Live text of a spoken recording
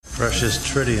Precious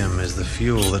tritium is the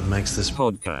fuel that makes this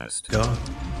podcast go.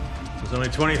 There's only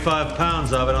 25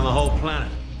 pounds of it on the whole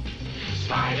planet.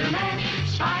 Spider-Man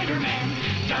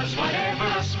does whatever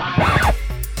a spider.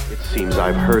 It seems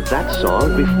I've heard that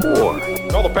song before.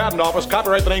 Call the patent office,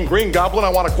 copyright the name Green Goblin. I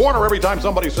want a corner every time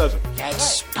somebody says it. That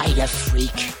spider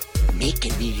freak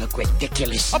making me look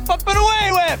ridiculous. Up and away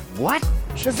with! What?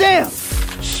 Shazam!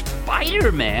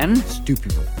 Spider-Man?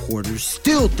 Stupid reporters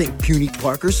still think Puny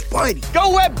Parker's Spidey.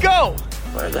 Go, Web, go!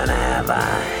 We're gonna have a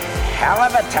hell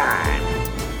of a time.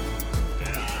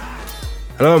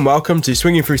 Hello and welcome to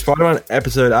Swinging Through Spider-Man,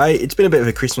 episode 8. It's been a bit of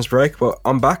a Christmas break, but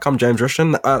I'm back. I'm James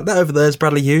Rushton. That over there is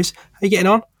Bradley Hughes. How you getting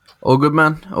on? All good,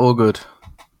 man. All good.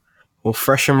 All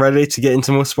fresh and ready to get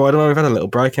into more Spider-Man. We've had a little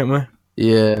break, haven't we?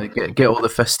 Yeah, get all the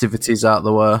festivities out of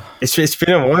the way. It's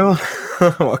been a while.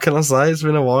 What can I say? It's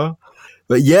been a while.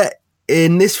 But yeah,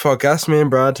 in this podcast, me and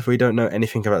Brad, we don't know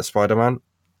anything about Spider-Man.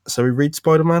 So we read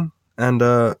Spider-Man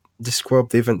and describe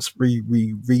the events,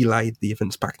 relay the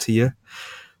events back to you.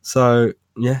 So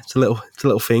yeah, it's a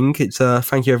little thing. It's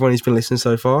thank you everyone who's been listening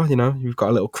so far. You know, you've got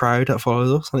a little crowd that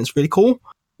follows us, and it's really cool.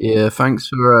 Yeah, thanks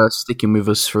for sticking with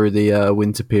us through the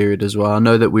winter period as well. I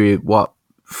know that we're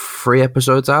 3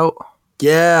 episodes out.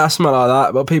 Yeah, something like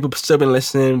that. But people have still been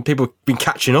listening. People have been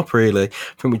catching up. Really, I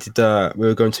think we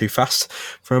were going too fast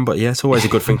for them. But yeah, it's always a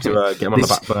good thing to get them on the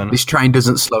back burner. This train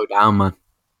doesn't slow down, man.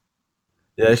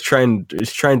 Yeah, this train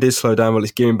did slow down, but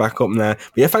it's gearing back up there.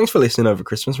 But yeah, thanks for listening over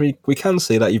Christmas. We can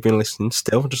see that you've been listening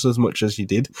still, just as much as you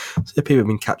did. So yeah, people have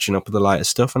been catching up with the latest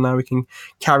stuff, and now we can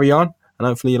carry on, and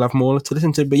hopefully you'll have more to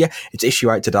listen to. But yeah, it's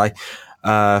issue 8 today.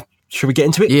 Should we get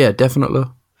into it? Yeah, definitely.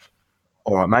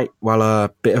 All right, mate. Well,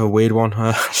 a bit of a weird one.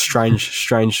 Strange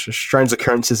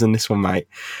occurrences in this one, mate.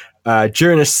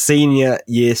 During a senior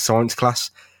year science class,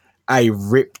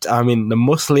 the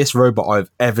muscliest robot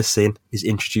I've ever seen is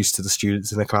introduced to the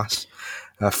students in the class.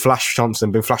 Flash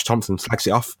Thompson slags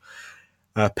it off.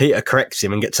 Peter corrects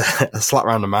him and gets a slap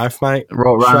round the mouth, mate.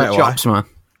 Right round the chops, man.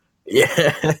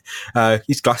 Yeah.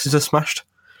 His glasses are smashed.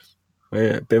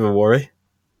 Yeah, a bit of a worry.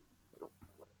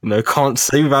 You know, can't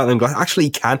see without them glasses. Actually, he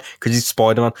can, because he's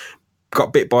Spider-Man.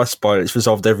 Got bit by a spider. It's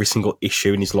resolved every single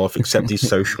issue in his life except his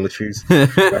social issues.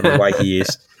 The way he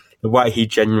is. The way he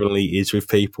genuinely is with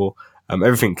people.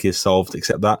 Everything is solved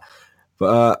except that.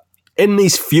 But in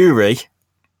his fury,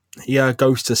 he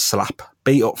goes to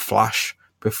beat up Flash.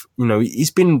 You know, he's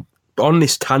been on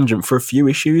this tangent for a few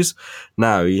issues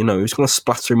now. You know, he's going to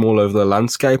splatter him all over the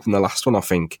landscape in the last one, I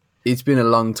think. It's been a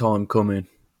long time coming.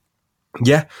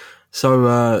 Yeah.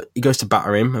 So he goes to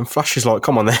batter him, and Flash is like,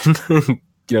 come on then.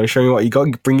 You know, show me what you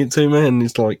got, bring it to me. And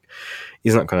he's like,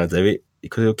 he's not going to do it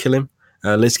because he'll kill him.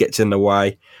 Liz gets in the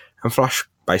way, and Flash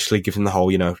basically gives him the whole,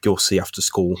 you know, you'll see after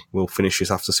school, we'll finish this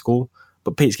after school.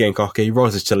 But Pete's getting cocky,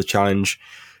 rises to the challenge.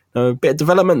 A bit of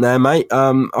development there, mate.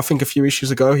 I think a few issues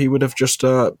ago he would have just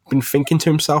been thinking to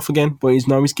himself again, but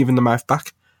he's giving the mouth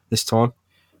back this time.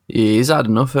 Yeah, he's had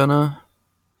enough, hasn't he?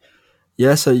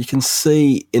 Yeah, so you can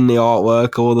see in the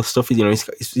artwork all the stuff, you know,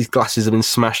 his glasses have been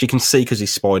smashed. You can see because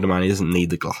he's Spider-Man, he doesn't need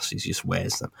the glasses, he just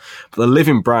wears them. But the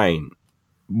living brain,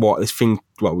 will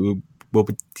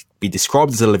be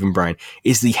described as a living brain,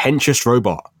 is the henchest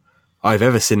robot I've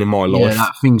ever seen in my life. Yeah,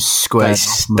 that thing's squared.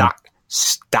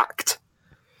 Stacked.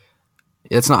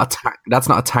 It's not a tank. That's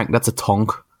not a tank, that's a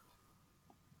tonk.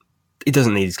 He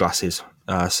doesn't need his glasses,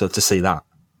 so to see that.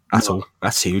 That's all.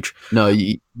 That's huge. No,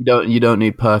 you don't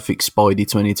need perfect Spidey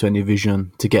 2020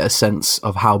 vision to get a sense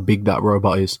of how big that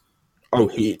robot is.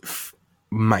 Oh,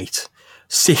 mate.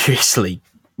 Seriously,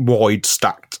 wide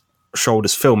stacked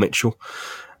shoulders. Phil Mitchell.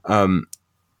 The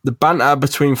banter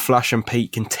between Flash and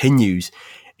Pete continues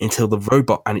until the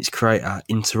robot and its creator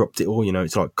interrupt it all. You know,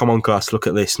 it's like, come on, class, look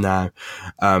at this now.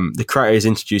 The creator is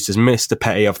introduced as Mr.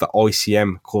 Petty of the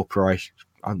ICM Corporation.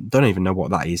 I don't even know what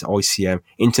that is. ICM,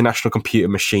 International Computer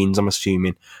Machines, I'm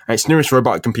assuming. And its newest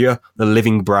robotic computer, the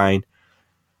Living Brain.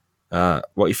 What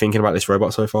are you thinking about this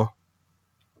robot so far?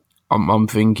 I'm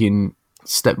thinking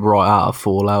step right out of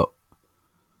Fallout.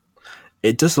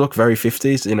 It does look very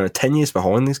 50s. You know, 10 years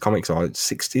behind. These comics are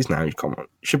 60s now. Come on.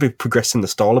 Should be progressing the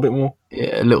style a bit more.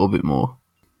 Yeah, a little bit more.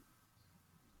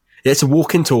 Yeah, it's a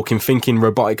walking, talking, thinking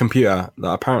robotic computer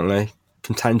that apparently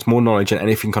contains more knowledge than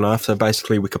anything on Earth. So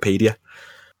basically Wikipedia.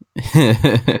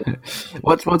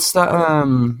 What's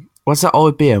that? What's that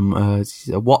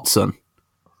IBM? Watson.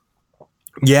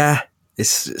 Yeah,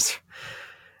 it's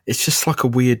just like a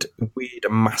weird,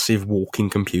 massive walking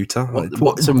computer. Why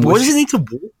does it need to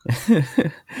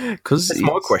walk? Because that's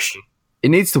my question. It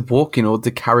needs to walk in order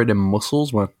to carry them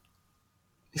muscles, man.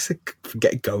 It's a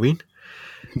get going.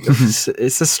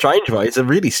 It's a strange one. It's a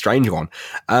really strange one.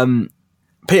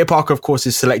 Peter Parker, of course,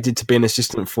 is selected to be an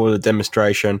assistant for the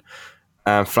demonstration.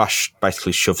 And Flash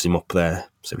basically shoves him up there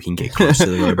so we can get close to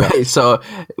the robot. Right, so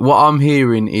what I'm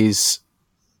hearing is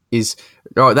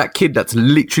right, that kid that's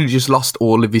literally just lost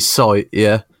all of his sight,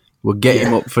 yeah, we'll get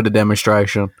him up for the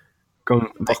demonstration. Go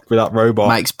and fuck with that robot.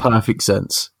 Makes perfect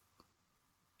sense.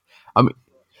 I mean,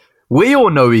 we all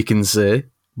know he can see,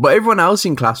 but everyone else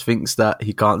in class thinks that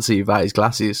he can't see without his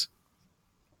glasses.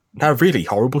 They're really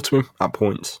horrible to him at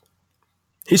points.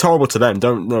 He's horrible to them.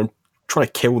 Don't try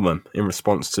to kill them in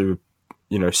response to,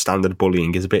 standard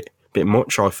bullying is a bit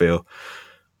much, I feel.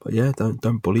 But yeah,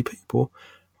 don't bully people.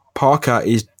 Parker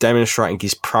is demonstrating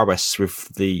his prowess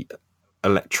with the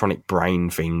electronic brain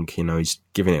thing. He's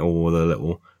giving it all the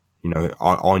little,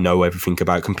 I know everything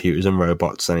about computers and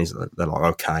robots, and they're like,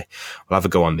 okay, I'll have a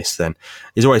go on this then.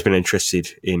 He's always been interested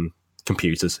in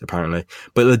computers, apparently.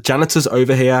 But the janitors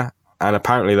over here, and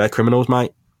apparently they're criminals,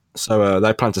 mate. So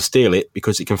they plan to steal it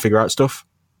because it can figure out stuff.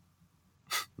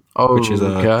 Oh, which is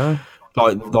okay.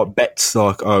 Like bets,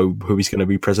 who is going to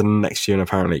be president next year, and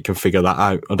apparently it can figure that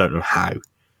out. I don't know how.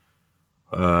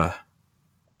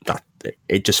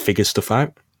 It just figures stuff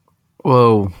out.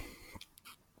 Well,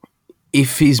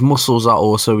 if his muscles are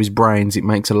also his brains, it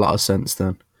makes a lot of sense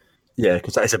then. Yeah,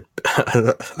 because that is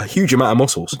a huge amount of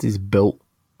muscles. He's built.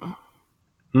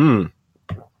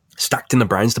 Stacked in the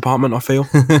brains department, I feel.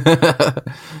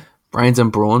 Brains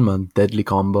and brawn, man. Deadly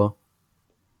combo.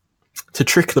 To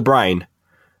trick the brain,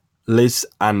 Liz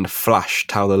and Flash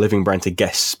tell the living brain to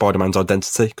guess Spider-Man's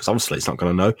identity, because obviously it's not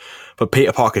going to know. But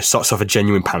Peter Parker starts off a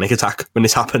genuine panic attack when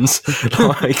this happens.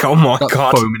 Like, oh my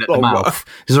God. Foaming at the mouth.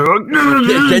 He's like,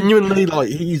 yeah, genuinely,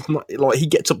 he's not, he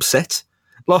gets upset.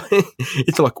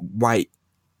 It's like, wait,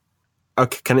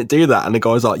 okay, can it do that? And the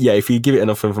guy's like, yeah, if you give it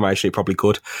enough information, it probably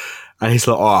could. And he's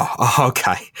like, oh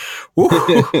okay.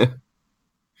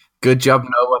 Good job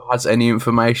no one has any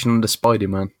information on the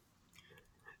Spider-Man.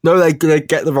 No, they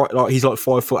get the right, he's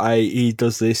 5'8", he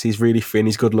does this, he's really thin,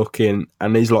 he's good looking,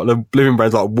 and he's the living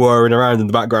brain's whirring around in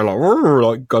the background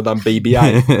like goddamn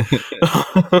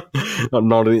BB-8. Not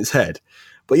nodding its head.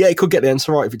 But yeah, it could get the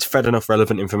answer right if it's fed enough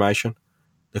relevant information.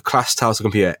 The class tells the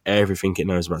computer everything it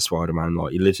knows about Spider-Man.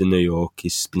 He lives in New York,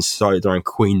 he's been sighted around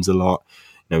Queens a lot,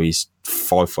 he's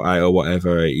 5'8" or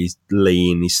whatever, he's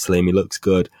lean, he's slim, he looks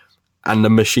good. And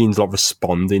the machine's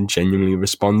genuinely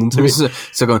responding to it.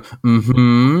 So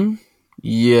going,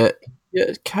 yeah,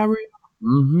 carry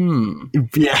on,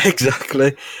 Yeah,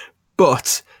 exactly.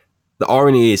 But the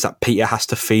irony is that Peter has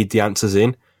to feed the answers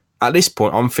in. At this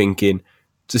point, I'm thinking,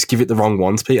 just give it the wrong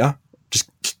ones, Peter. Just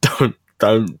don't,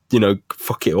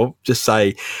 fuck it up. Just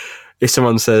say, if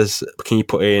someone says, can you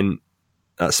put in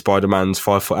Spider-Man's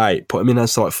 5'8", put him in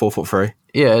as 4'3".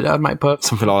 Yeah, that'd make perfect.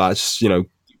 Something like that. Just, give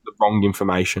the wrong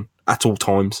information at all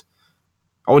times.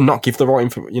 I would not give the right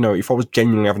information. If I was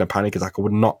genuinely having a panic attack, I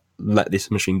would not let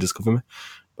this machine discover me.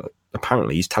 But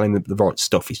apparently he's telling the right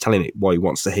stuff. He's telling it what he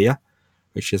wants to hear,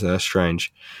 which is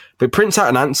strange. But it prints out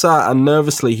an answer, and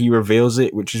nervously he reveals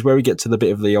it, which is where we get to the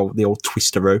bit of the old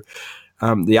twisteroo.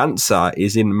 The answer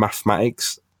is in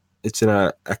mathematics. It's in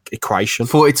a equation.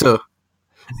 42.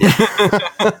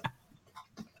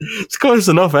 It's close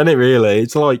enough, isn't it, really?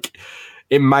 It's like,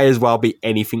 it may as well be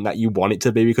anything that you want it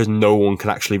to be, because no one can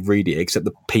actually read it except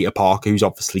the Peter Parker, who's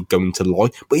obviously going to lie.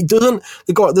 But he doesn't.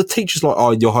 The teacher's like,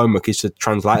 oh, your homework is to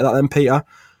translate that then, Peter.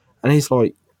 And he's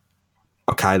like,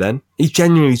 okay then. He's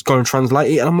genuinely going to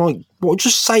translate it. And I'm like, what,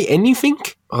 just say anything?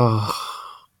 For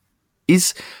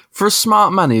a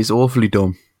smart man, he's awfully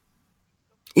dumb.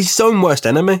 He's his own worst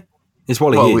enemy, is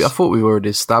what he is. I thought we've already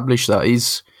established that.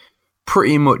 He's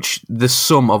pretty much the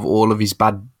sum of all of his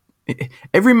bad...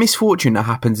 Every misfortune that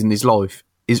happens in his life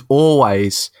is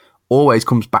always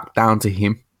comes back down to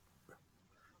him.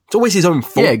 It's always his own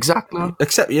fault. Yeah, exactly.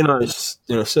 Except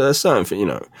certain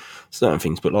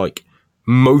things, but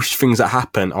most things that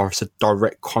happen are a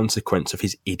direct consequence of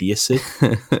his idiocy.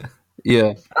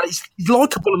 Yeah, he's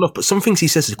likable enough, but some things he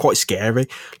says is quite scary.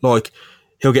 Like,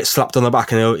 he'll get slapped on the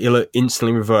back and he'll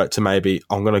instantly revert to maybe,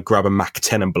 I'm going to grab a Mac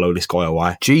 10 and blow this guy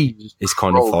away. Jeez. It's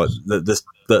kind of like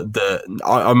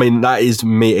I mean, that is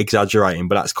me exaggerating,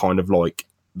 but that's kind of like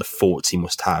the thoughts he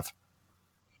must have.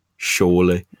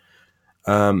 Surely.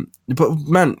 But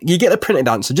man, you get a printed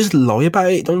answer, just lie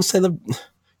about it. Don't say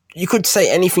you could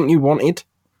say anything you wanted.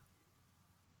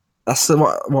 That's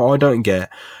what I don't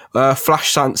get.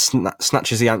 Flash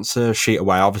snatches the answer sheet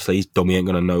away. Obviously, he's dumb. He ain't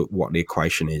going to know what the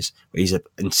equation is. But he's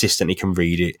insistent he can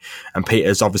read it. And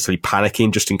Peter's obviously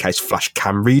panicking just in case Flash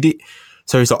can read it.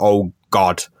 So he's like, oh,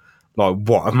 God.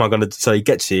 What am I going to do? So he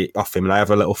gets it off him and they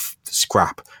have a little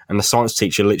scrap. And the science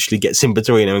teacher literally gets in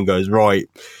between him and goes, right,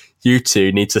 you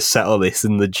two need to settle this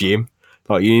in the gym.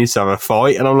 Like, you need to have a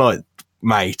fight. And I'm like,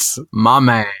 mate, My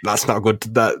man. that's not good.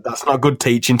 That's not good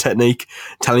teaching technique.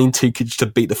 Telling two kids to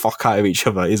beat the fuck out of each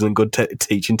other isn't good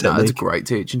teaching No, that's a technique. great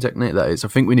teaching technique, that is. I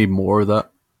think we need more of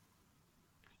that.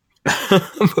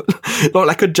 Like,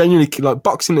 I could genuinely, like,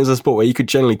 boxing is a sport where you could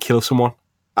generally kill someone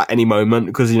at any moment,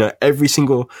 because, you know,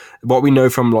 what we know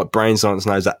from, like, brain science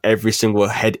now is that every single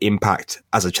head impact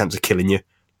has a chance of killing you,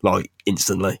 like,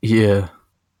 instantly. Yeah.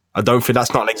 I don't think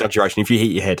that's not an exaggeration. If you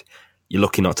hit your head, you're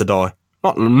lucky not to die.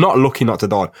 Not lucky not to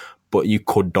die, but you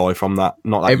could die from that.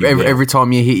 Not that Every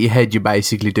time you hit your head, you're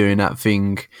basically doing that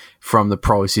thing from The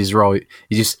Price is Right.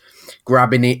 You're just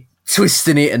grabbing it,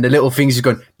 twisting it, and the little things are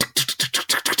going.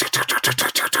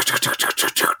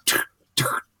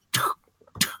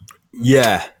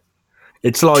 Yeah,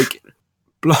 it's like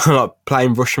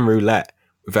playing Russian roulette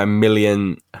with a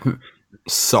million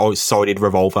sided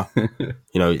revolver.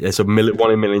 You know, there's a 1 in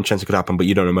a million chance it could happen, but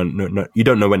you don't know you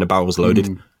don't know when the barrel's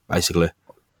loaded. Basically,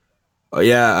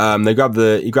 he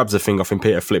grabs the thing off him.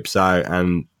 Peter flips out,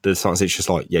 and the science it's just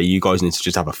like, yeah, you guys need to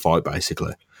just have a fight.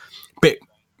 Basically,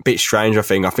 bit strange. I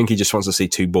think he just wants to see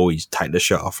two boys take the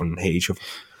shirt off and hit each other.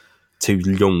 Two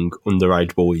young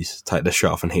underage boys take the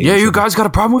shirt off and hit each other. Yeah, you guys got a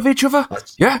problem with each other?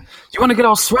 Yeah? You want to get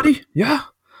all sweaty? Yeah?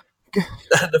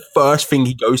 The first thing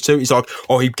he goes to is like,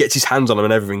 he gets his hands on them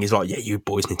and everything. He's like, yeah, you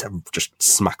boys need to just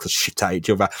smack the shit out of each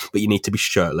other, but you need to be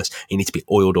shirtless. You need to be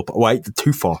oiled up. Wait,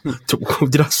 too far.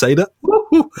 Did I say that?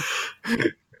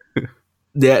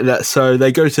 Yeah, so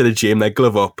they go to the gym, they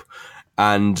glove up,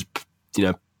 and, you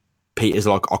know, Peter's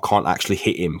like, I can't actually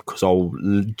hit him because I'll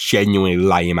genuinely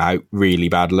lay him out really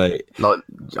badly. Like,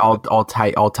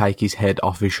 I'll take his head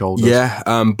off his shoulders. Yeah,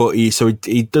 but he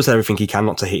does everything he can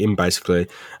not to hit him. Basically,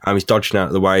 he's dodging out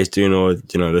of the way. He's doing all,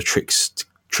 you know, the tricks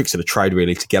of the trade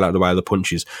really to get out of the way of the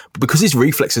punches. But because his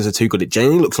reflexes are too good, it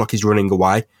genuinely looks like he's running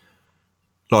away.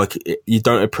 Like, you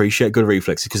don't appreciate good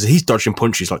reflexes because he's dodging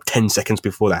punches like 10 seconds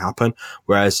before they happen.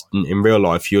 Whereas in real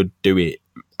life, you'd do it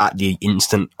at the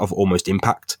instant of almost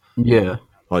impact. Yeah.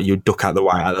 Like, you duck out the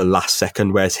way at the last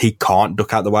second, whereas he can't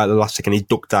duck out the way at the last second. He's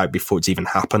ducked out before it's even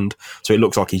happened. So it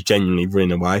looks like he's genuinely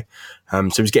running away.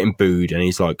 So he's getting booed, and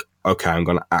he's like, okay, I'm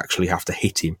going to actually have to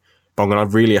hit him. But I'm going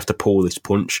to really have to pull this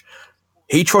punch.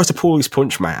 He tries to pull this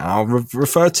punch, mate, and I'll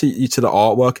refer to you to the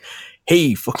artwork.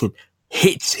 He fucking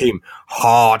hits him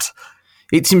hard.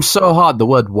 Hits him so hard, the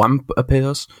word wamp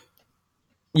appears.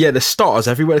 Yeah, the stars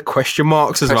everywhere, the question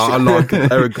marks as well. I like it.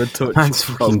 They're a good touch. That's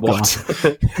fucking what?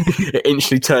 It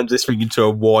instantly turns this thing into a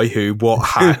why, who, what,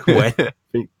 how, when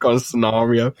kind of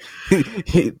scenario.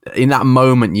 In that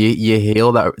moment, you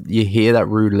hear that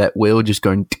roulette wheel just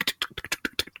going.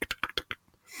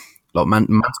 Like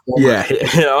man. Yeah,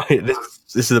 you know,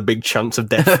 this is a big chance of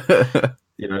death.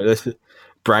 You know, this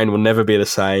brain will never be the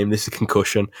same. This is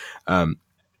concussion.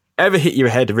 Ever hit your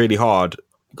head really hard?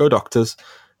 Go doctors.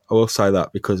 I will say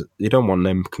that because you don't want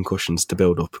them concussions to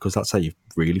build up, because that's how you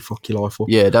really fuck your life up.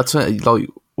 Yeah, that's like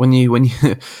when you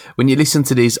listen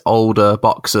to these older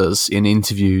boxers in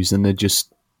interviews and they're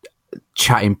just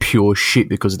chatting pure shit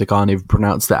because they can't even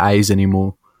pronounce the A's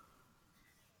anymore.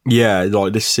 Yeah,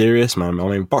 like, this serious, man. I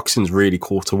mean, boxing's really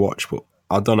cool to watch, but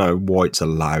I don't know why it's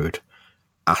allowed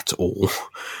at all.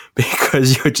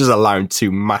 Because you're just allowing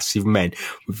two massive men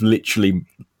with literally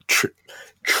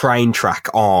train track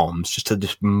arms just to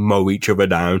just mow each other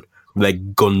down with their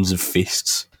guns and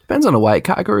fists. Depends on the weight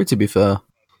category, to be fair.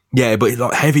 Yeah, but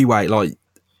like heavyweight, like,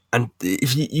 and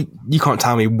if you can't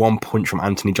tell me one punch from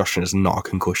Anthony Joshua is not a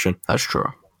concussion. That's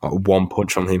true. Like, one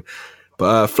punch from him.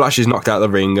 But Flash is knocked out of the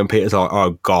ring, and Peter's like,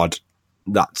 oh god,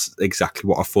 that's exactly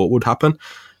what I thought would happen.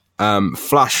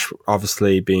 Flash,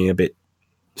 obviously being a bit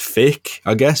thick,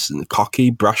 I guess, and cocky,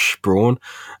 brash, brawn,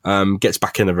 gets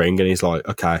back in the ring, and he's like,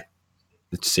 okay,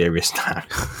 it's serious now.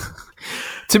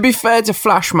 To be fair to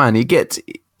Flash, man, he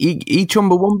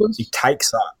chumbawumbas. He takes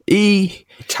that. He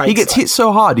gets hit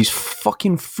so hard, he's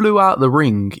fucking flew out the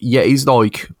ring. Yet he's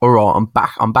like, all right,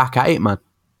 I'm back at it, man.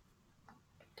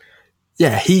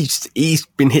 Yeah, he's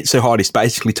been hit so hard, he's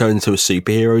basically turned into a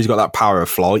superhero. He's got that power of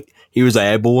flight. He was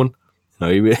airborne. You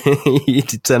know, he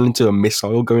turned into a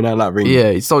missile going out that ring. Yeah,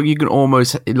 it's like you can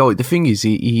almost, like, the thing is,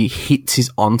 he hits his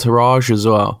entourage as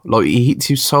well. Like, he hits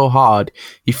you so hard,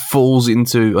 he falls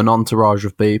into an entourage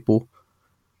of people.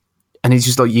 And it's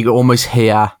just like, you can almost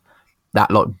hear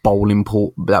that, like,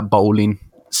 that bowling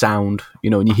sound, you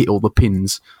know, when you hit all the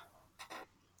pins.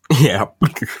 Yeah.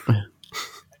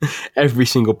 Every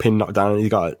single pin knocked down, he's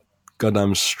got a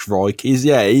goddamn strike. He's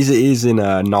in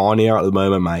Narnia at the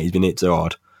moment, mate. He's been hit so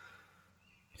hard.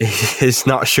 He's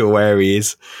not sure where he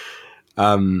is.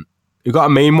 We've got a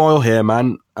meanwhile here,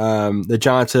 man. The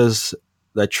janitors,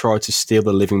 they tried to steal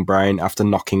the living brain after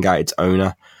knocking out its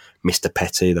owner, Mr.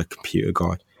 Petty, the computer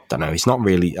guy. Don't know. He's not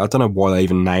really. I don't know why they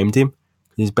even named him.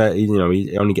 He's better. You know,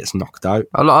 he only gets knocked out.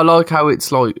 I like how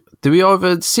it's like. Do we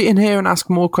either sit in here and ask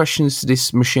more questions to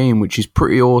this machine, which is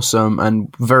pretty awesome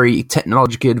and very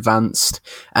technologically advanced,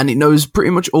 and it knows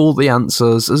pretty much all the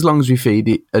answers as long as we feed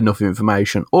it enough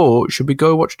information, or should we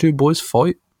go watch two boys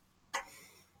fight?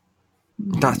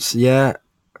 That's It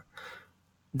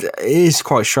is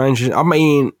quite strange. I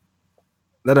mean,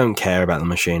 they don't care about the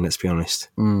machine. Let's be honest.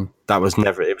 It was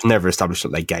never established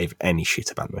that they gave any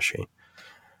shit about the machine.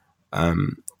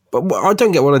 But I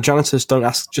don't get why the janitors don't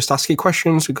just ask you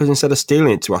questions, because instead of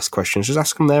stealing it to ask questions, just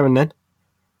ask them there and then.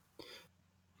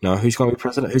 No, who's going to be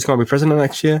president? Who's going to be president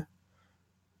next year?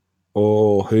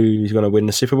 Or who's going to win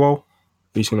the Super Bowl?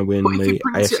 Who's going to win the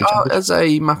AFC Championship? As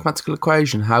a mathematical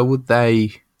equation, how would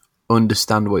they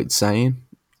understand what it's saying?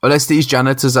 Unless these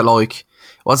janitors are like,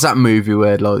 what's that movie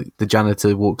where like the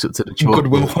janitor walks up to the chalkboard? Good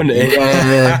Will Hunting.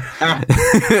 Yeah.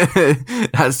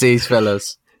 That's these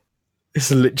fellas. It's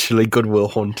literally Good Will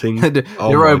Hunting. The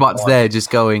robot's there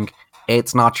just going,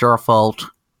 it's not your fault.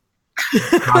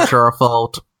 Not your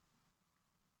fault.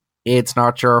 It's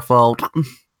not your fault.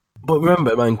 But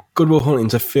remember, man, Good Will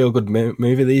Hunting's a feel-good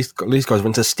movie. These guys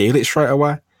went to steal it straight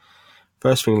away.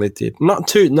 First thing they did. Not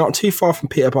too far from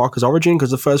Peter Parker's origin,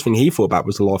 because the first thing he thought about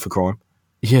was the life of crime.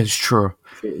 Yeah, it's true.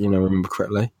 You know, remember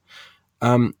correctly.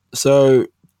 So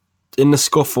in the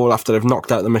scuffle, after they've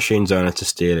knocked out the machine's owner to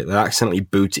steal it, they accidentally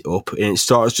boot it up, and it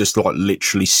starts just like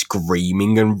literally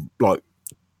screaming and like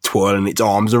twirling its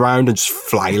arms around and just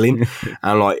flailing.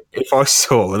 And like, if I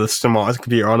saw the smartest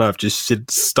computer on earth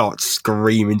just start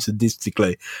screaming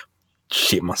sadistically,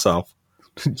 shit myself.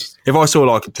 If I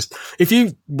saw if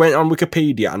you went on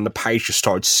Wikipedia and the page just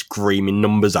started screaming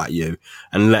numbers at you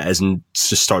and letters and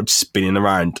just started spinning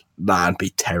around, that'd be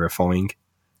terrifying.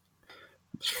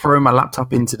 Just throw my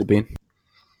laptop into the bin.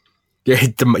 Yeah,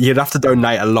 you'd have to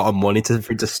donate a lot of money for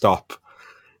it to stop.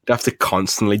 You'd have to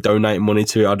constantly donate money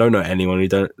to it. I don't know anyone who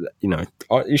don't. You know,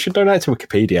 you should donate to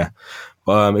Wikipedia.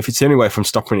 If it's the only way from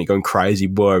stopping it going crazy,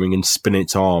 whirring and spinning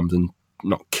its arms and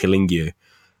not killing you,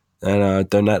 then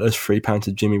donate those £3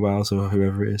 to Jimmy Wales or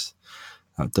whoever it is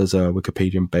that does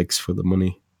Wikipedia and begs for the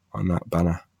money on that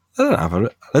banner. They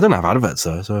don't have adverts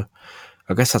though, so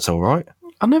I guess that's all right.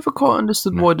 I never quite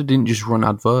understood why they didn't just run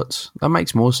adverts. That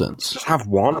makes more sense. Just have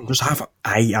one. Just have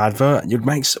a advert. You'd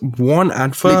make one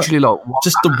advert. Literally like one.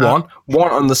 Just the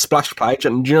one on the splash page.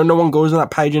 And you know, no one goes on that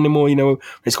page anymore. You know,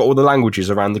 it's got all the languages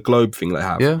around the globe thing they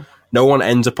have. Yeah. No one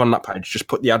ends up on that page. Just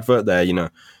put the advert there. You know,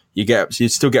 you'd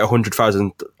still get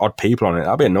 100,000 odd people on it.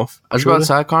 That'd be enough. I was about to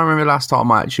say, I can't remember the last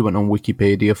time I actually went on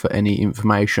Wikipedia for any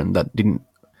information that didn't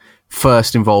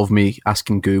first involve me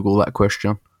asking Google that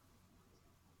question.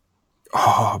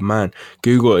 Oh man,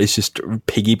 Google is just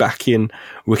piggybacking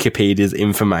Wikipedia's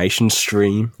information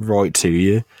stream right to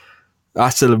you.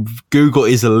 Google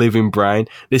is a living brain.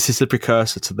 This is the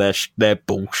precursor to their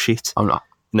bullshit. I'm not.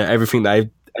 You know, everything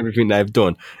they've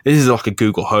done. This is like a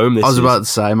Google Home. I was about to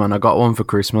say, man, I got one for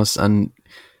Christmas, and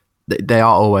they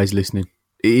are always listening.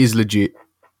 It is legit.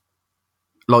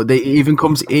 Like it even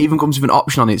comes with an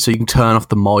option on it, so you can turn off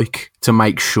the mic to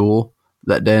make sure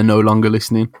that they're no longer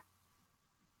listening.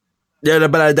 Yeah,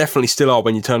 but they definitely still are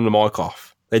when you turn the mic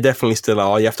off. They definitely still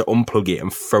are. You have to unplug it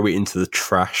and throw it into the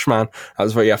trash, man.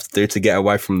 That's what you have to do to get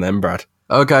away from them, Brad.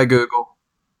 Okay, Google.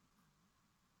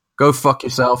 Go fuck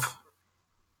yourself.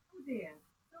 Oh dear.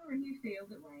 Sorry you feel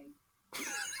that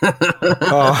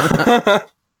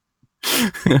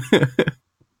way.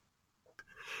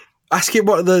 Ask it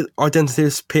what the identity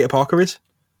of Peter Parker is.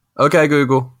 Okay,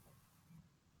 Google.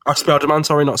 Spider-Man,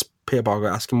 sorry, not Peter Parker.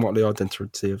 Ask him what the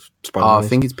identity of Spider-Man is. I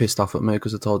think it's pissed off at me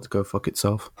because I told it to go fuck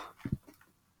itself.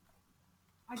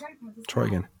 Try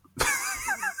again.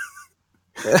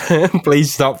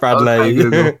 Please stop, Bradley. Okay,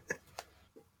 Google.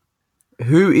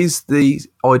 Who is the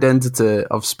identity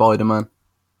of Spider-Man?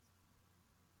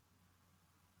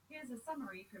 Here's a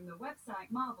summary from the website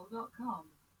Marvel.com.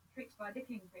 Tricked by the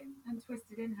Kingpin and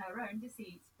twisted in her own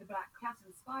deceit, the Black Cat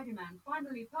and Spider-Man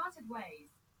finally parted ways.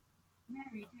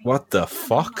 What the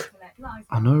fuck?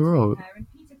 I know, right?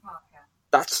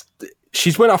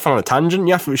 She's went off on a tangent.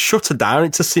 You have to shut her down.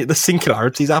 It's the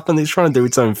singularity's happened. It's trying to do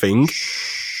its own thing.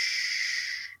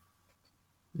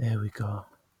 There we go.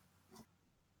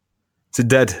 Is it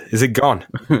dead? Is it gone?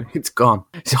 It's gone.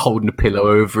 He's holding a pillow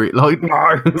over it. Like,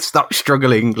 no, stop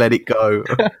struggling. Let it go.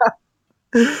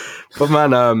 But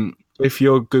man, if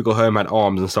your Google Home had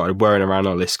arms and started whirring around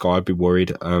like this guy, I'd be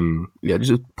worried. Yeah,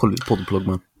 just pull the plug,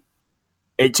 man.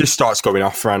 it just starts going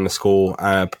off around the school.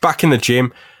 Back in the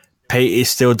gym, Pete is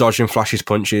still dodging Flash's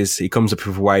punches. He comes up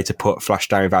with a way to put Flash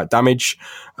down without damage.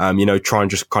 Try and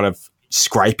just kind of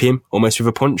scrape him almost with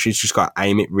a punch. He's just got to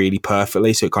aim it really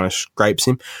perfectly so it kind of scrapes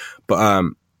him. But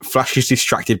Flash is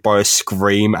distracted by a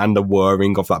scream and the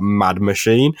whirring of that mad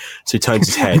machine. So he turns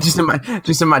his head.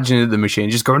 just imagine the machine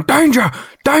just going, danger,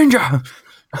 danger.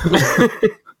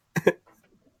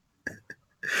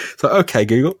 So, okay,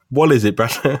 Google, what is it,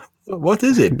 Bradley? What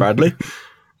is it, Bradley?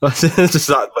 It's just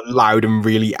like loud and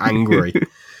really angry.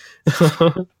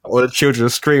 All the children are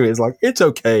screaming. It's like, it's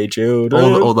okay, children.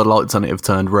 All the lights on it have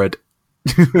turned red.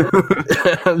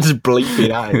 Just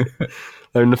bleeping out.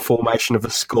 They're in the formation of a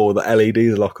skull. The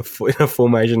LEDs are like in a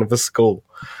formation of a skull.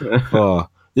 Oh,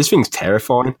 this thing's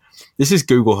terrifying. This is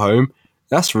Google Home.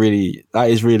 That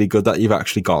is really good that you've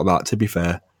actually got that, to be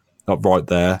fair. Not right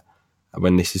there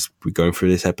when we're going through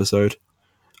this episode.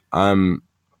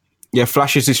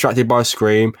 Flash is distracted by a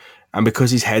scream, and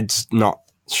because his head's not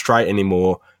straight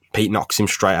anymore, Pete knocks him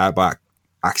straight out by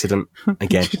accident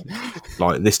again.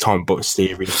 Like this time, but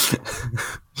serious.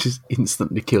 Just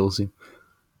instantly kills him.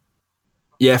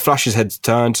 Yeah, Flash's head's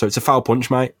turned, so it's a foul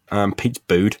punch, mate. Pete's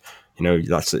booed.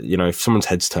 If someone's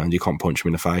head's turned, you can't punch him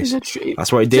in the face.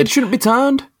 That's what he did. It shouldn't be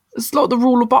turned. It's like the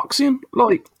rule of boxing.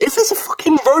 Like, if there's a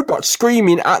fucking robot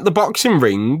screaming at the boxing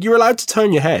ring, you're allowed to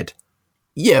turn your head.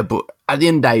 Yeah, but at the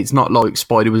end of the day, it's not like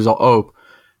Spidey was like, oh,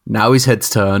 now his head's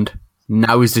turned.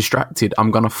 Now he's distracted.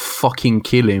 I'm going to fucking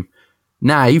kill him.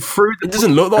 Nah, he threw the... It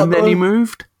doesn't look like that. And then he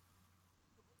moved.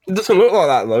 It doesn't look like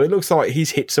that, though. It looks like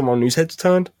he's hit someone whose head's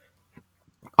turned.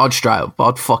 I'd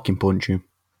fucking punch him.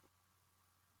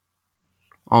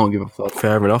 I don't give a fuck.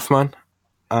 Fair enough, man.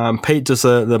 Pete does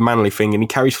the manly thing and he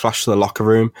carries Flash to the locker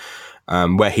room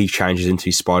where he changes into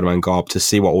his Spider-Man garb to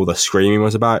see what all the screaming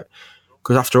was about.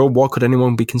 Because after all, why could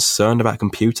anyone be concerned about a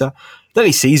computer? Then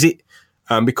he sees it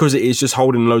because it is just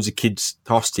holding loads of kids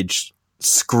hostage,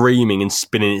 screaming and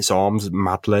spinning its arms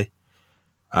madly.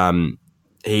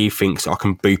 He thinks I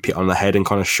can boop it on the head and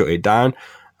kind of shut it down.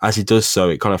 As he does so,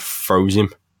 it kind of throws him,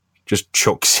 just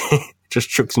chucks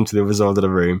him to the other side of the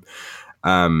room.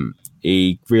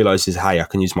 He realises, hey, I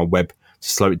can use my web to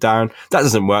slow it down. That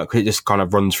doesn't work because it just kind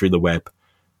of runs through the web.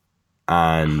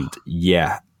 And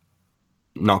yeah,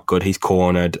 not good. He's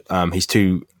cornered. He's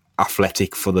too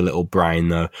athletic for the little brain,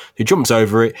 though. He jumps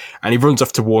over it and he runs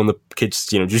off to warn the kids,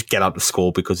 just get out of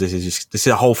school because this is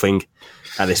a whole thing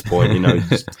at this point. I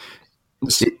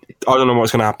don't know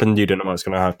what's going to happen. You don't know what's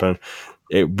going to happen.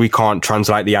 We can't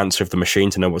translate the answer of the machine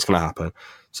to know what's going to happen.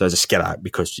 So just get out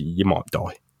because you might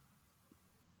die.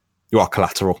 You are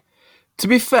collateral. To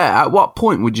be fair, at what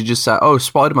point would you just say, oh,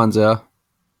 Spider-Man's here,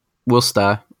 we'll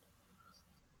stay?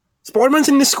 Spider-Man's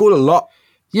in this school a lot.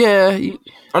 Yeah.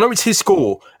 I know it's his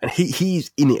school, and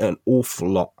he's in it an awful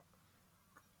lot.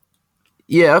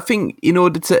 Yeah, I think in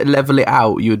order to level it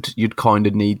out, you'd kind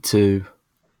of need to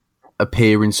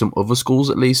appear in some other schools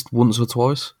at least once or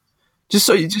twice. Just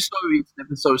so it's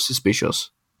never so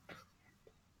suspicious.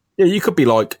 Yeah, you could be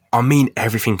like,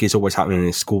 everything is always happening in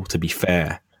this school, to be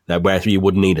fair. Where you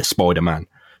would need a Spider-Man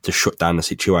to shut down the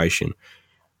situation.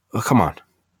 Oh, come on.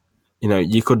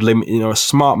 You could limit, a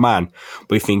smart man would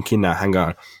be thinking, now, hang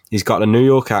on, he's got a New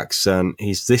York accent,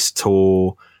 he's this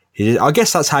tall. I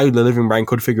guess that's how the living brain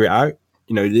could figure it out.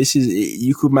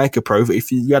 You could make a profit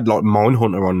if you had like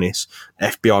Mindhunter on this,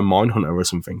 FBI Mindhunter or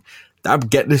something. That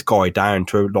would get this guy down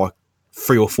to like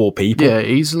 3 or 4 people. Yeah,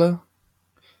 easily.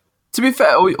 To be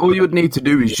fair, all you would need to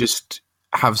do is just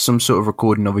have some sort of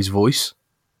recording of his voice.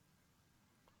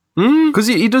 Because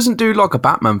he doesn't do like a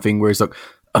Batman thing where he's like,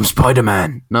 I'm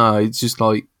Spider-Man. No, it's just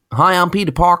like, hi, I'm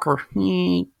Peter Parker.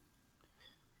 Yeah,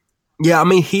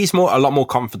 he's a lot more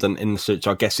confident in the suit,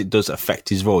 so I guess it does affect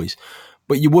his voice.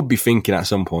 But you would be thinking at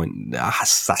some point,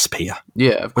 that's Peter.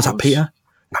 Yeah, was that Peter?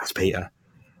 That's Peter.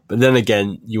 But then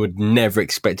again, you would never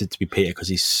expect it to be Peter because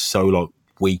he's so like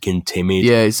weak and timid.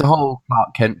 Yeah, it's the whole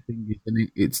Clark Kent thing, isn't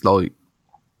it? It's like,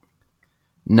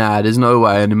 nah, there's no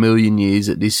way in a million years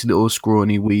that this little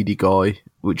scrawny, weedy guy,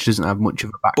 which doesn't have much of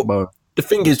a backbone. But the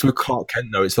thing is with Clark Kent,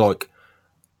 though, it's like,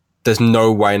 there's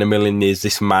no way in a million years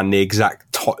this man, the exact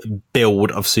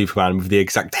build of Superman, with the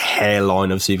exact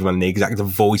hairline of Superman, the exact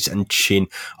voice and chin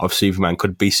of Superman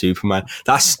could be Superman.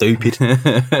 That's stupid.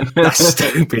 That's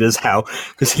stupid as hell,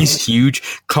 because he's huge.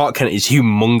 Clark Kent is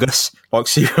humongous, like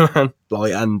Superman.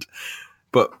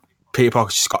 But Peter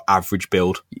Parker's just got average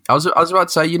build. I was about to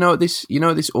say, you know what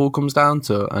this all comes down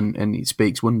to, and it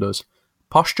speaks wonders.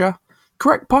 Posture.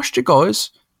 Correct posture, guys.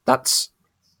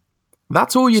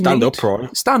 That's all you need. Stand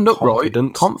upright. Stand upright.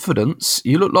 Confidence.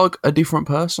 You look like a different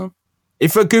person.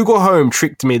 If a Google Home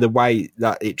tricked me the way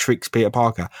that it tricks Peter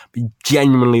Parker, I'd be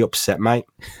genuinely upset, mate,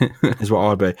 is what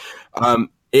I'd be.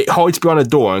 It hides behind a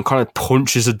door and kind of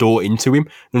punches a door into him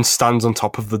and stands on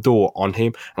top of the door on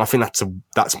him. And I think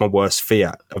that's my worst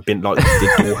fear. I've been like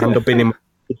the door handle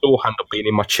being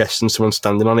in my chest and someone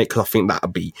standing on it, because I think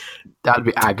that'd be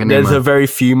agony. There's a very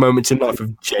few moments in life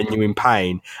of genuine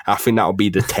pain. I think that would be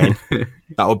the 10.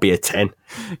 That would be a 10.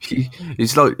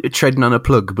 It's like treading on a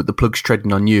plug, but the plug's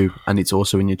treading on you, and it's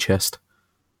also in your chest.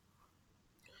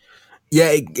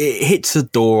 Yeah, it hits the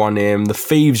door on him. The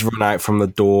thieves run out from the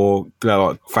door. They're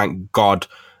like, thank God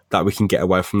that we can get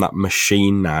away from that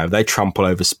machine now. They trample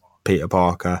over Peter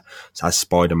Parker, so that's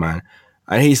Spider-Man.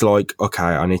 And he's like, okay,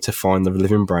 I need to find the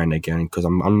living brain again because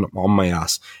I'm on my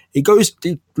ass. He goes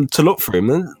to look for him,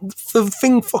 and the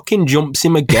thing fucking jumps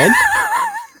him again.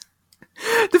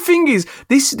 The thing is,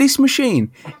 this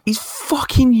machine is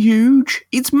fucking huge.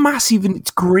 It's massive and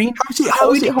it's green. How's it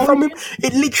hiding from him?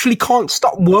 It literally can't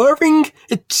stop whirring.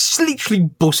 It's literally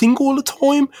buzzing all the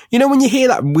time. You know when you hear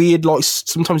that weird, like,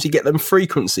 sometimes you get them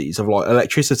frequencies of like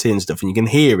electricity and stuff, and you can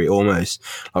hear it almost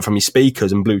like from your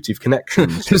speakers and Bluetooth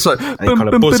connections. Just like and it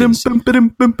kind of buzzes.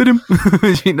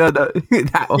 You know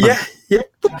that one? Yeah.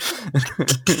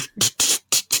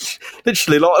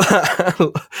 Literally like that.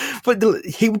 But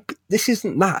this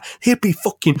isn't that. He'd be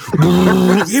fucking...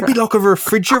 He'd be like a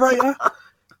refrigerator.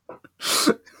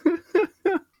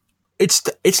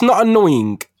 It's not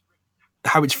annoying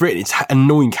how it's written. It's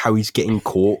annoying how he's getting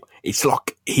caught. It's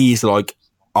like he's like,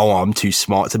 oh, I'm too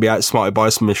smart to be outsmarted by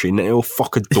a machine, and it'll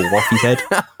fuck a door off his head.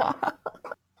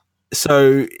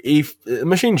 So the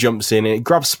machine jumps in and it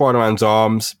grabs Spider-Man's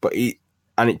arms,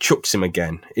 and it chucks him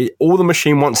again. All the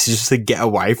machine wants is just to get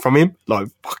away from him. Like,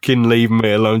 fucking leave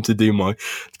me alone to do my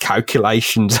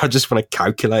calculations. I just want to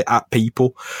calculate at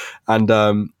people. And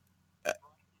the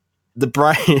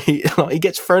brain, he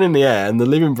gets thrown in the air, and the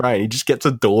living brain, he just gets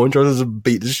a door and tries to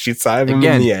beat the shit out of him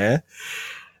in the air.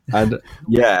 And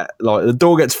yeah, like the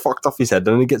door gets fucked off his head,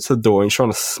 and then he gets to the door and he's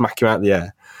trying to smack him out of the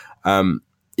air.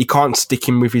 He can't stick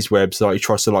him with his web, so he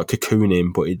tries to like cocoon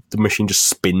him, but the machine just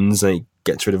spins and he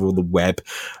gets rid of all the web.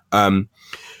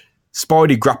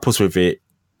 Spidey grapples with it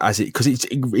because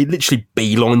it literally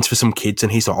beelines for some kids,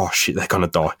 and he's like, oh shit, they're gonna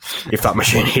die if that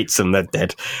machine hits them, they're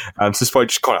dead. So Spidey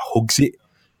just kind of hugs it,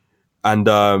 and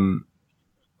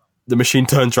the machine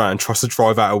turns around and tries to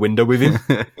drive out a window with him.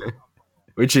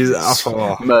 Which is, machine's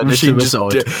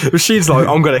like,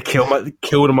 I'm going to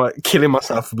killing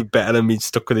myself would be better than me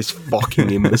stuck with this fucking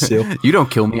imbecile. You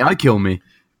don't kill me, I kill me.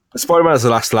 Spider-Man has the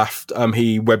last laugh.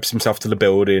 He webs himself to the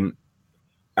building,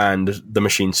 and the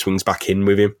machine swings back in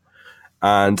with him.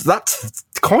 And that's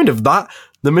kind of that.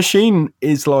 The machine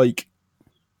is like,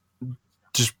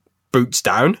 just boots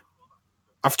down.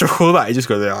 After all that, he just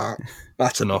goes,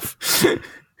 that's enough.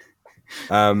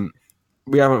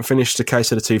 We haven't finished the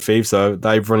case of the two thieves, though.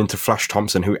 They've run into Flash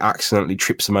Thompson, who accidentally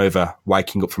trips them over,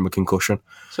 waking up from a concussion.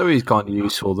 So he's kind of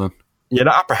useful then. Yeah,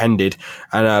 they're apprehended.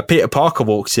 And Peter Parker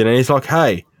walks in and he's like,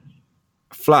 hey,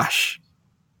 Flash,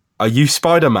 are you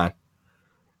Spider-Man?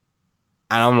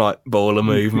 And I'm like, baller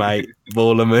move, mate.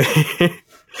 Baller move.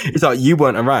 It's like, you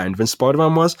weren't around when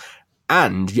Spider-Man was,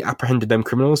 and you apprehended them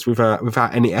criminals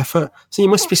without any effort. So you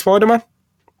must be Spider-Man.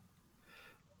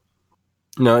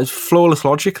 No, it's flawless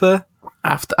logic there.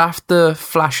 After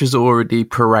Flash has already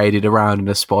paraded around in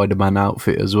a Spider-Man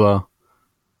outfit as well.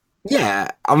 Yeah,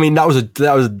 I mean that was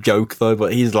a joke though,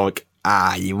 but he's like,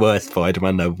 you were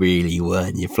Spider-Man, no, really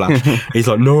weren't you, Flash? He's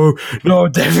like, no,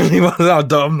 definitely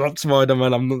wasn't. I'm not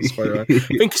Spider-Man. I'm not Spider-Man.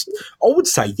 I would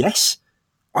say yes,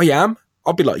 I am.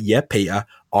 I'd be like, yeah, Peter,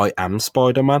 I am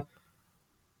Spider-Man.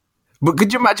 But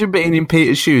could you imagine being in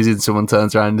Peter's shoes and someone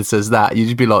turns around and says that? You'd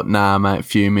just be like, nah, mate,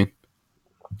 fuming.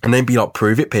 And they'd be like,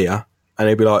 prove it, Peter. And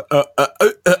they'd be like,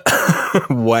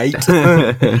 wait.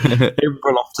 He'd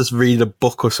run off to read a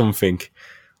book or something,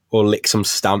 or lick some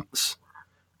stamps.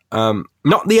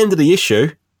 Not the end of the issue.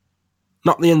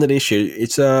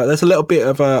 It's there's a little bit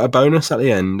of a bonus at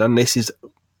the end, and this is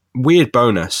weird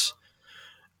bonus.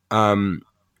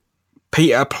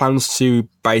 Peter plans to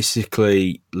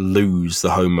basically lose the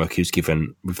homework he was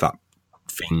given with that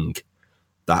thing.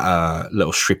 That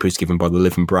little strip was given by the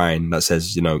living brain that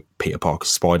says, Peter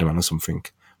Parker's Spider-Man or something.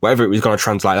 Whatever it was going to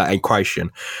translate that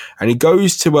equation. And he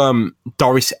goes to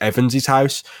Doris Evans'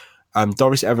 house.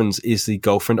 Doris Evans is the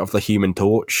girlfriend of the Human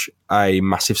Torch, a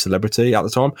massive celebrity at the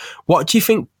time. What do you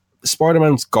think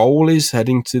Spider-Man's goal is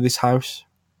heading to this house?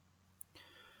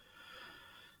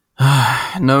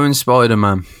 Knowing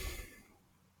Spider-Man.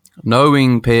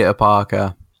 Knowing Peter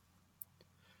Parker.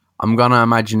 I'm going to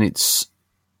imagine it's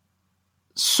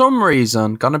some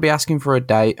reason going to be asking for a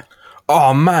date.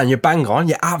 Oh man, you're bang on.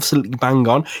 You're absolutely bang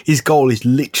on. His goal is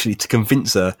literally to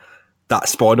convince her that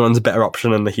Spider-Man's a better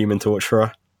option than the Human Torch for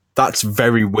her. That's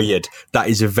very weird. That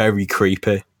is very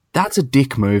creepy. That's a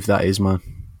dick move, that is, man.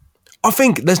 I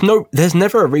think there's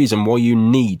never a reason why you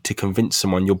need to convince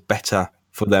someone you're better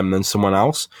for them than someone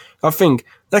else. I think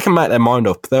they can make their mind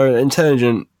up. They're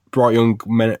intelligent, bright young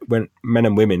men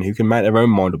and women who can make their own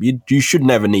mind up. You should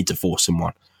never need to force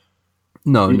someone.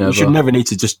 No, never. You should never need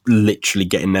to just literally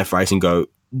get in their face and go,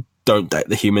 don't date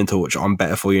the Human Torch, I'm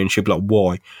better for you. And she'll be like,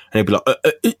 why? And he'll be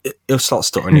like, he'll start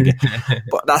stuttering again.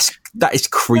 But that is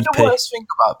creepy. The worst thing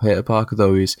about Peter Parker,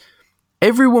 though, is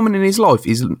every woman in his life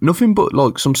is nothing but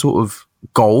like some sort of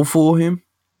goal for him,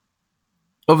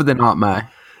 other than Aunt May.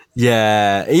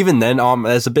 Yeah, even then,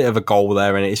 there's a bit of a goal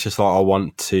there, and it's just like, I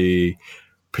want to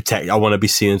protect. I want to be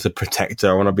seen as a protector.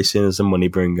 I want to be seen as a money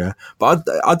bringer. But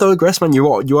I digress, man. You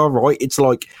are right. It's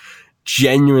like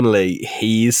genuinely,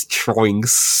 he's trying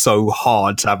so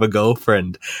hard to have a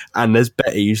girlfriend, and there's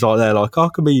Betty who's like, they're like, I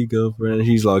can be your girlfriend, and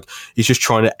he's like, he's just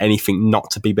trying to anything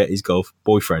not to be Betty's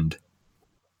boyfriend.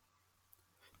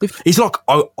 He's like,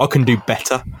 I can do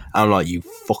better. And I'm like, you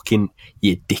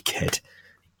dickhead.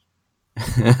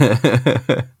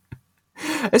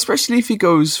 Especially if he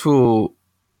goes for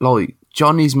like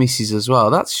Johnny's missus as well.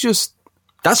 That's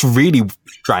really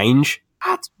strange.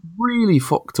 That's really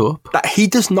fucked up. That he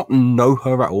does not know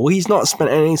her at all. He's not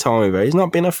spent any time with her. He's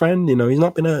not been a friend. He's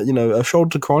not been a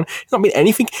shoulder to cry on. He's not been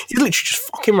anything. He's literally just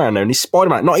fucking around there. And he's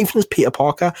Spider-Man. Not even as Peter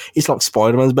Parker. It's like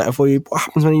Spider-Man's better for you. What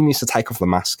happens when he needs to take off the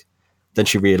mask? Then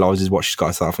she realises what she's got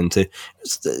herself into.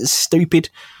 It's stupid.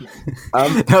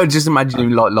 No, just imagine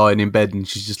him like lying in bed and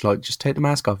she's just like, just take the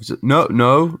mask off. He's like, no.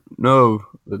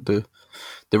 The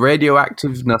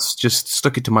radioactiveness just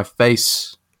stuck it to my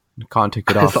face. I can't take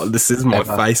it off. Like, this is my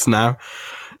face now.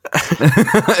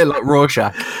 Like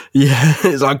Rorschach. Yeah,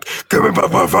 it's like, give me back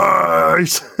my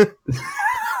face.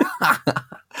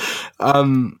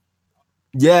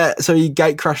 Yeah, so he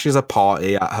gate crashes a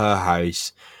party at her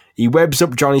house. He webs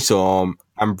up Johnny Storm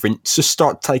and Vince just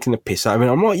start taking the piss out of him.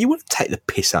 I'm like, you wouldn't take the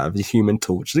piss out of the Human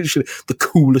Torch. Literally the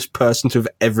coolest person to have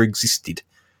ever existed.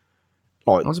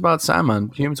 Like, I was about to say, man,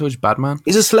 Human Torch bad, man.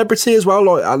 He's a celebrity as well.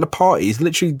 Like, at the party, he's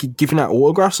literally giving out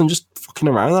autographs and just fucking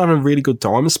around, having a really good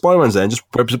time. And Spider-Man's there and just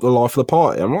webs up the life of the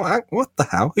party. I'm like, what the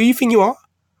hell? Who do you think you are?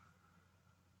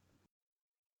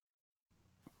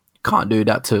 Can't do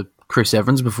that to Chris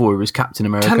Evans before he was Captain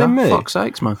America. Telling me. Fuck's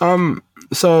sakes, man.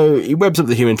 So he webs up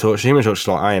the Human Torch. The Human Torch is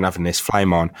like, I ain't having this.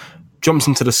 Flame on. Jumps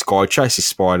into the sky, chases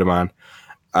Spider-Man.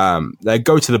 They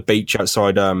go to the beach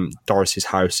outside Doris's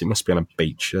house. It must be on a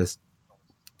beach.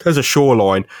 There's a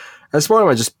shoreline. And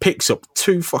Spider-Man just picks up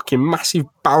 2 fucking massive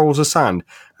barrels of sand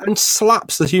and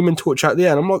slaps the Human Torch out the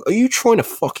air. And I'm like, are you trying to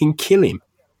fucking kill him?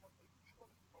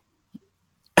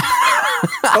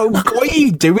 Why are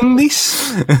you doing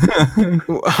this?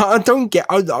 I don't get.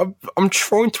 I'm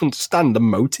trying to understand the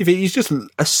motive. He's just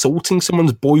assaulting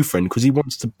someone's boyfriend because he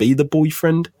wants to be the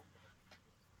boyfriend.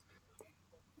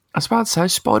 I was about to say,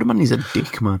 Spider-Man is a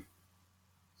dick, man.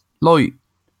 Like,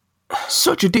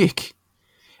 such a dick.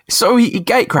 So he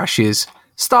gate crashes,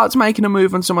 starts making a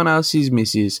move on someone else's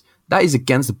missus. That is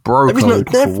against the bro code,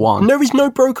 for one. There is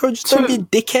no bro code. Just don't be a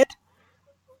dickhead.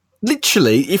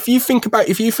 Literally, if you think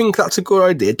that's a good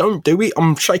idea, don't do it.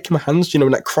 I'm shaking my hands,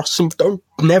 like crossing. Don't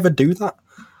never do that.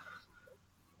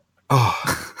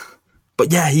 Oh,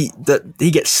 but yeah, he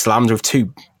gets slammed with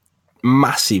 2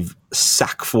 massive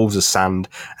sackfuls of sand,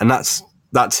 and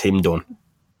that's him done.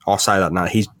 I'll say that now.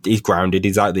 He's grounded.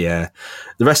 He's out the air.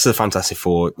 The rest of the Fantastic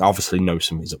Four obviously know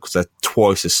something's up because they're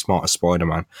twice as smart as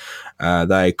Spider-Man.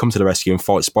 They come to the rescue and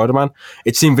fight Spider-Man.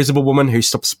 It's the Invisible Woman who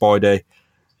stops Spidey.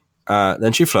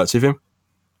 Then she flirts with him.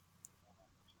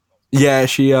 Yeah,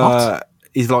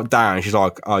 he's like down. She's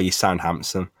like, oh, you sound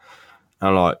handsome. And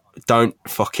I'm like, don't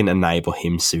fucking enable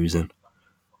him, Susan.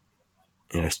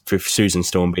 With Susan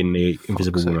Storm being the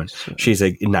Invisible Woman, she's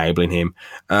enabling him.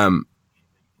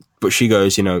 But she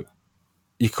goes, you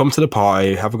come to the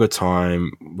party, have a good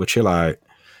time, we'll chill out,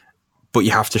 but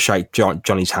you have to shake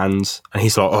Johnny's hands. And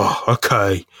he's like, oh,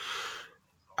 okay.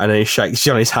 And then he shakes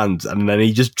Johnny's hands, and then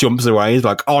he just jumps away. He's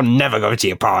like, I'll never go to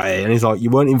your party. And he's like, you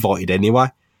weren't invited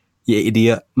anyway, you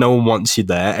idiot. No one wants you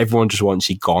there. Everyone just wants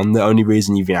you gone. The only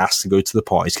reason you've been asked to go to the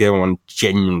party is because everyone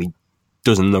genuinely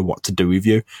doesn't know what to do with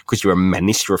you because you're a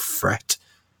menace, you're a threat.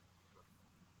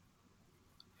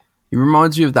 It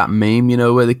reminds me of that meme,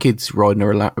 where the kid's riding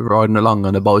along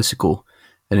on a bicycle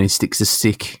and he sticks a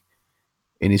stick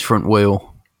in his front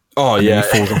wheel. Oh, yeah.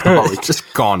 He falls off the bike. It's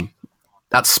just gone.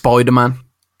 That's Spider-Man.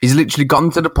 He's literally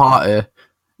gotten to the party.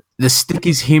 The stick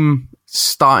is him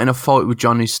starting a fight with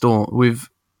Johnny Storm, with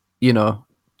you know,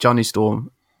 Johnny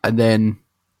Storm, and then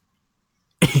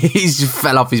he's just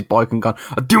fell off his bike and gone,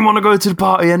 I didn't want to go to the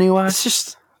party anyway.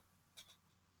 It's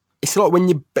like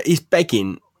when he's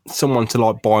begging someone to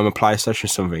like buy him a PlayStation or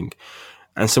something,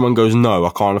 and someone goes, no, I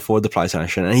can't afford the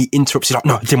PlayStation, and he interrupts. He's like,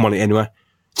 no, I didn't want it anyway.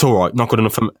 It's all right, not good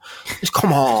enough for me. Just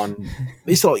come on.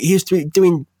 It's like he's been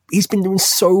doing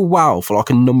so well for like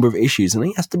a number of issues, and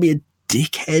he has to be a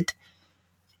dickhead.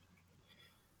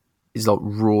 He's like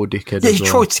raw dickhead. Yeah, he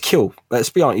tried to kill. Let's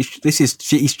be honest.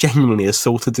 He's genuinely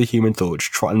assaulted the Human Torch,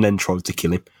 and then tried to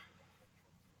kill him,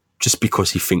 just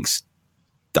because he thinks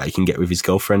that he can get with his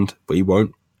girlfriend, but he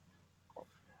won't.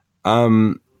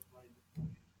 He'll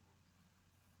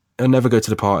never go to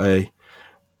the party.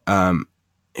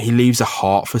 He leaves a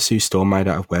heart for Sue Storm made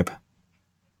out of web.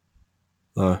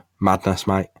 Madness,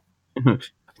 mate.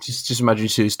 just imagine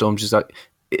Sue Storm just like,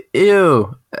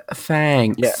 ew,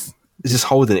 thanks. Yeah, he's just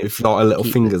holding it with like a little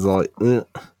fingers, like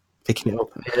picking it up,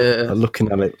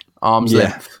 looking at it, arms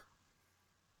length.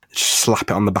 Just slap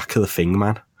it on the back of the thing,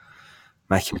 man.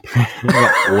 Make him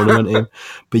like, ornament him.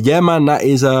 But yeah, man,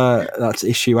 that's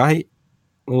issue 8,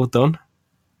 all done.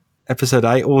 Episode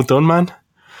 8, all done, man.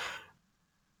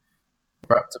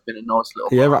 Wrapped up in a nice little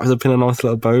bow. Wrapped up in a nice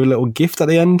little bow, little gift at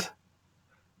the end.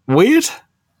 Weird.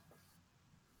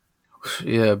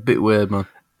 Yeah, a bit weird, man.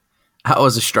 That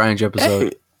was a strange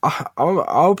episode. I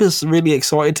was really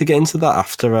excited to get into that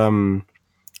after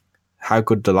how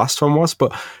good the last one was,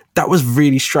 but that was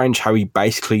really strange how he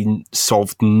basically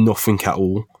solved nothing at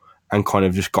all and kind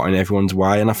of just got in everyone's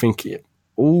way. And I think,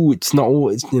 it's not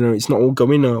all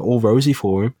going all rosy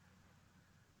for him.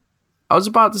 I was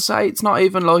about to say, it's not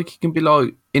even like he can be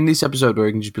like, in this episode where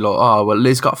he can just be like, oh, well,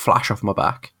 Liz got a flash off my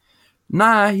back.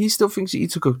 Nah, he still thinks that he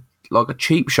took a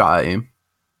cheap shot at him.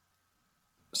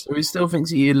 So he still thinks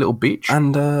he's a little bitch.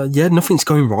 And nothing's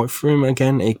going right for him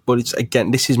again. But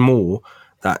this is more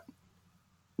that,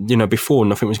 before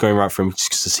nothing was going right for him just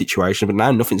because of the situation, but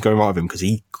now nothing's going right with him because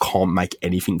he can't make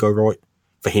anything go right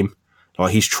for him.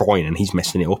 Like, he's trying and he's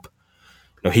messing it up.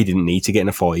 He didn't need to get in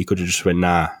a fight. He could have just went,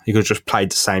 nah. He could have just played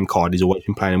the same card he's always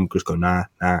been playing and just go, nah.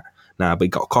 But he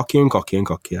got cockier and cockier and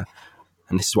cockier.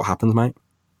 And this is what happens, mate.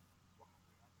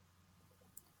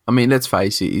 I mean, let's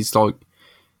face it, it's like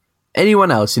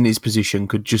anyone else in his position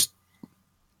could just...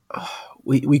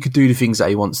 We could do the things that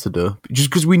he wants to do. Just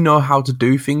because we know how to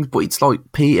do things, but it's like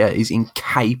Peter is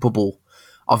incapable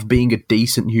of being a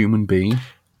decent human being.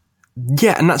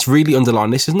 Yeah, and that's really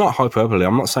underlined. This is not hyperbole.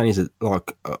 I'm not saying he's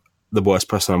the worst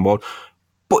person in the world.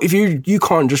 But if you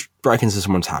can't just break into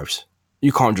someone's house,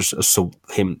 you can't just assault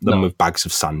them with bags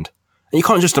of sand. And you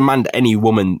can't just demand any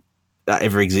woman that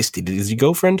ever existed as your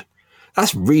girlfriend.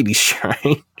 That's really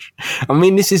strange. I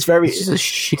mean, this is very... This is a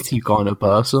shitty kind of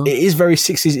person. It is very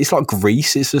 60s. It's like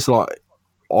Grease. It's just like,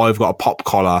 I've got a pop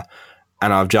collar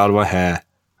and I've gelled my hair.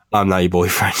 I'm now your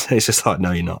boyfriend. It's just like,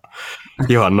 no, you're not.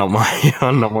 You are not my...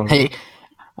 Hey,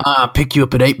 I'll pick you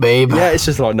up at 8, babe. Yeah, it's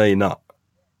just like, no, you're not.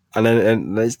 And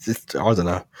then it's just, I don't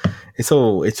know. It's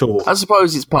all. I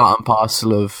suppose it's part and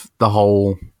parcel of the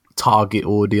whole target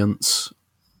audience.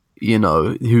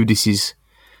 Who this is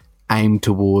aimed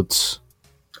towards.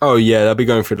 Oh yeah, they'll be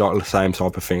going through like the same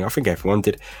type of thing. I think everyone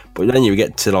did. But then you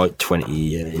get to like 20,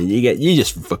 you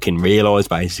just fucking realise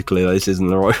basically this isn't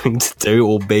the right thing to do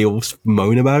or be all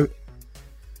moan about.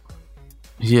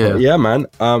 Yeah, but yeah, man.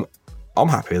 I'm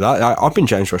happy with that. I've been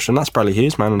James Rushton. That's Bradley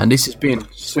Hughes, man. And this has been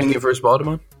Swinging for a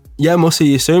Spider-Man. Yeah, and we'll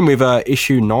see you soon with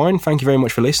issue 9. Thank you very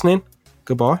much for listening.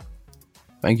 Goodbye.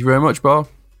 Thank you very much, bro.